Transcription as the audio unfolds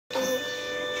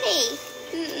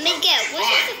Miguel, was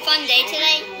it a fun day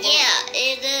today? Yeah,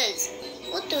 it is.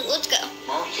 Let's go.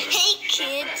 Hey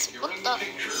kids, what the?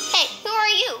 Hey, who are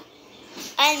you?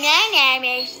 My name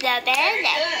is the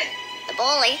bandit. The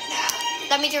bully.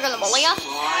 That means you're gonna bully us?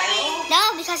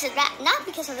 No, because of that. Not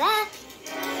because of that.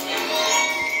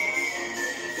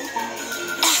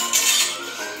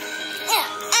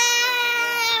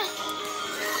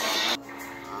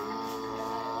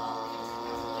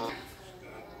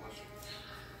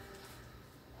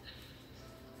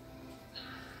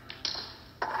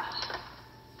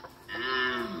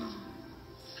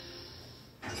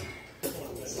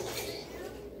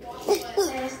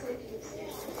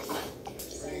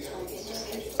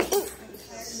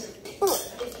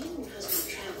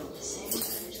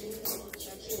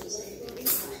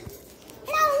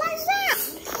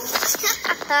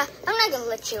 I'm not gonna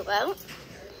let you out.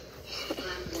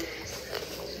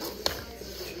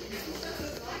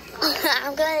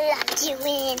 I'm gonna lock you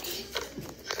in.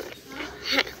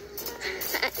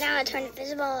 Now I turn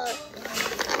invisible.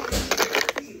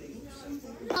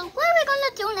 What are we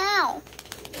gonna do now?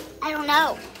 I don't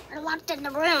know. We're locked in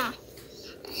the room.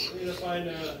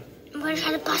 I'm gonna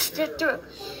try to bust it through.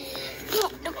 No,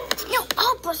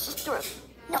 I'll bust it through.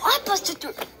 No, I busted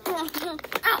through.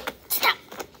 Ow, stop.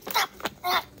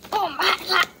 Oh my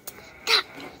God.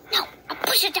 No, I'll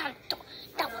push it down the door.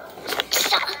 No,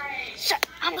 stop. Sir,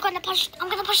 I'm gonna push down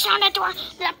the door.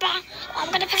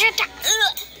 I'm gonna push it down.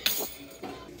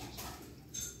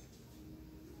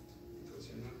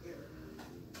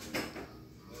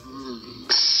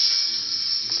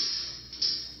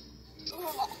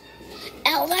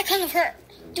 Ow, that kind of hurt.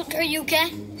 Are you okay?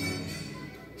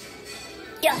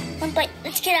 Yeah, but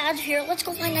let's get out of here. Let's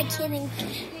go find that kid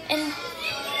and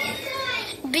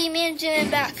beam into him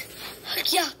back.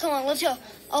 Yeah, come on, let's go.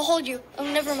 I'll hold you. Oh,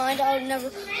 never mind. I'll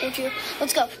never hold you.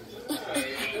 Let's go.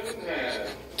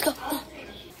 Let's go.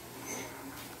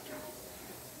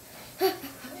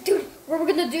 Dude, what are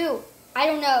we gonna do? I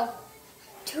don't know.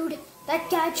 Dude, that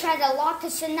guy tried to lock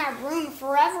us in that room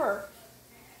forever.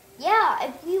 Yeah,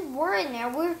 if we were in there,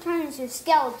 we were turning into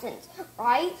skeletons,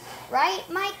 right? Right,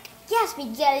 Mike? Yes,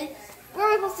 Miguel. What are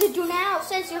we supposed to do now?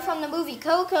 Since you're from the movie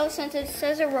Coco, since it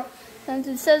says it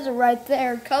right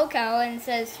there, Coco, and it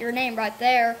says your name right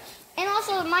there. And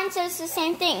also, mine says the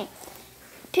same thing.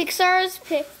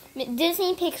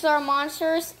 Disney Pixar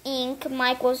Monsters, Inc.,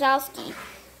 Mike Wazowski.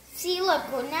 See, look,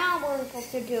 now what are we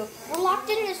supposed to do? We're locked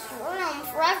in this room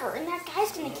forever, and that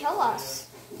guy's going to kill us.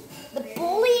 The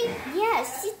bully?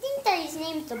 Yes, you think that his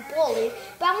name's the bully,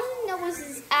 but I don't know what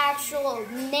his actual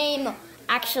name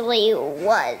actually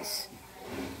was.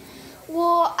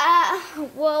 Well,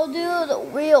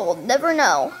 dude, we'll never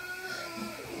know.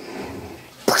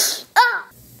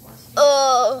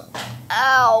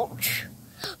 Ouch.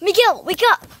 Miguel, wake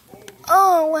up.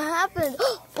 Oh, what happened?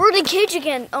 We're in the cage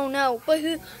again. Oh no. But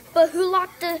who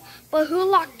locked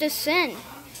us in?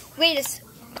 Wait,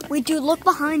 dude, look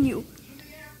behind you.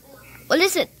 What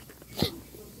is it?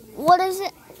 What is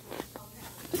it?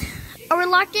 Are we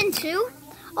locked in too?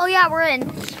 Oh yeah, we're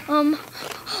in.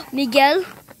 Miguel,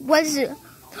 what is it?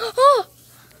 Oh,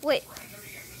 wait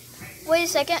a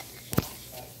second.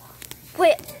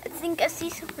 Wait, I think I see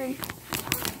something.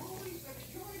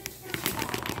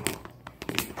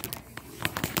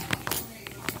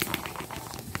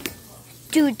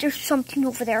 Dude, there's something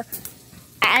over there.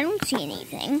 I don't see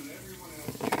anything.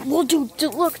 Well, dude,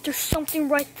 look, there's something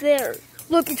right there.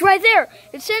 Look, it's right there.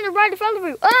 It's standing right in front of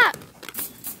you. Ah!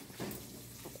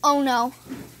 Oh, no.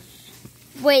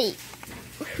 Wait.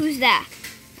 Who's that?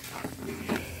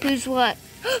 Who's what?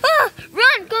 Ah!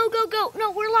 Run! Go, go, go.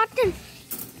 No, we're locked in.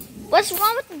 What's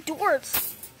wrong with the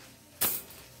doors?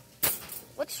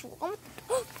 What's wrong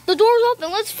with the door's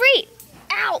open. Let's free.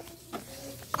 Ow.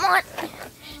 Come on.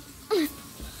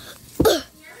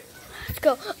 Let's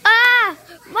go. Ah!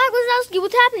 Mike Wazowski,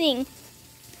 what's happening?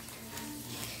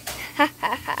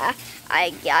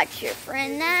 I got your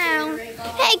friend now.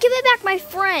 Hey, give it back, my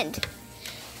friend.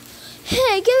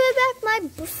 Hey, give it back, my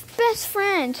best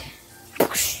friend.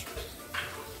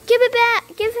 Give it back.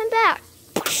 Give him back.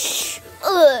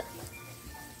 Ugh.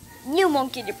 You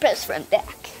won't get your best friend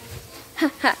back. No,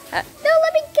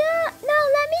 let me go. No,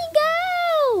 let me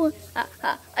go.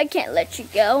 I can't let you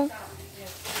go.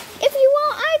 If you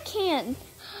want, I can.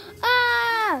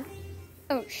 Ah.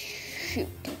 Oh, shoot.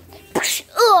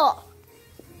 Ugh.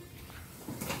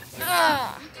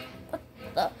 Ah. What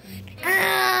the?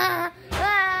 Ah.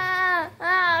 Ah.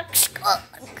 Ah.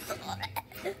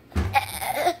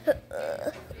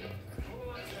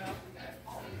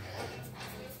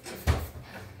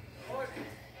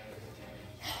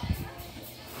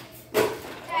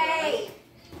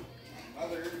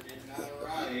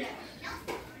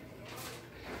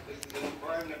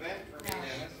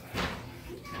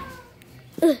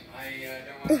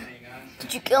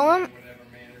 kill him?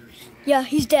 Yeah,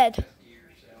 he's dead.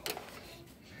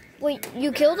 Wait,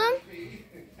 you killed him?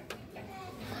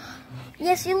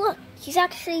 Yes, you look. He's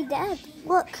actually dead.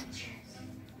 Look.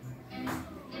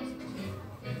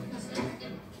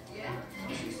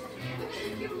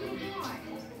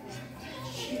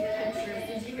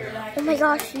 Oh my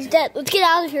gosh, he's dead. Let's get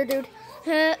out of here, dude.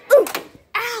 Ooh,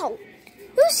 ow.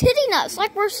 Who's hitting us?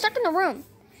 Like we're stuck in the room.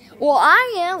 Well,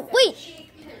 I am. Wait,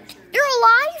 you're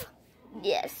alive?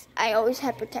 Yes, I always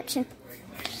have protection.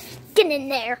 Get in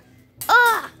there.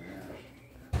 Ah.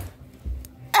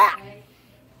 Ah.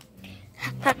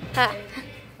 Ha ha.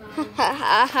 Ha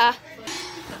ha ha.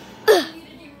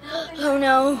 Oh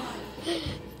no.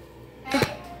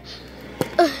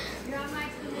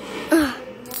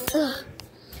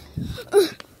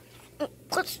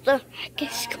 What the heck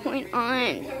is going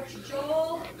on?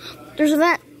 There's a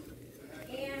vent.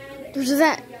 There's a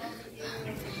vent.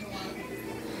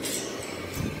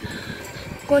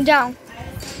 Going down.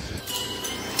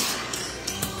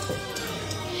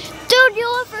 Dude, you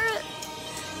left her.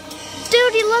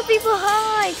 Dude, you left me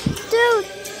behind.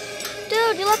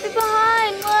 Dude, you left me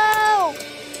behind. No.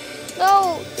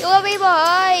 No, you left me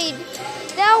behind.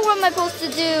 Now what am I supposed to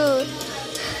do?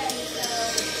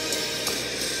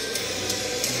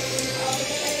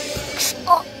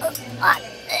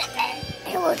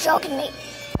 You were choking me.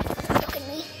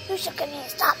 You're choking me.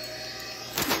 Stop.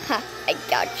 I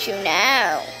got you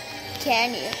now.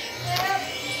 Can you?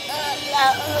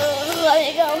 Let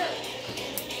me go.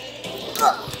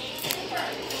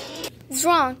 What's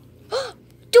wrong?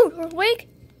 Dude, we're awake?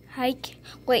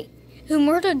 Wait, who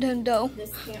murdered him though?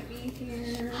 This can't be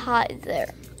here. Hi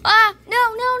there. Ah,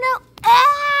 no.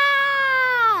 Ah!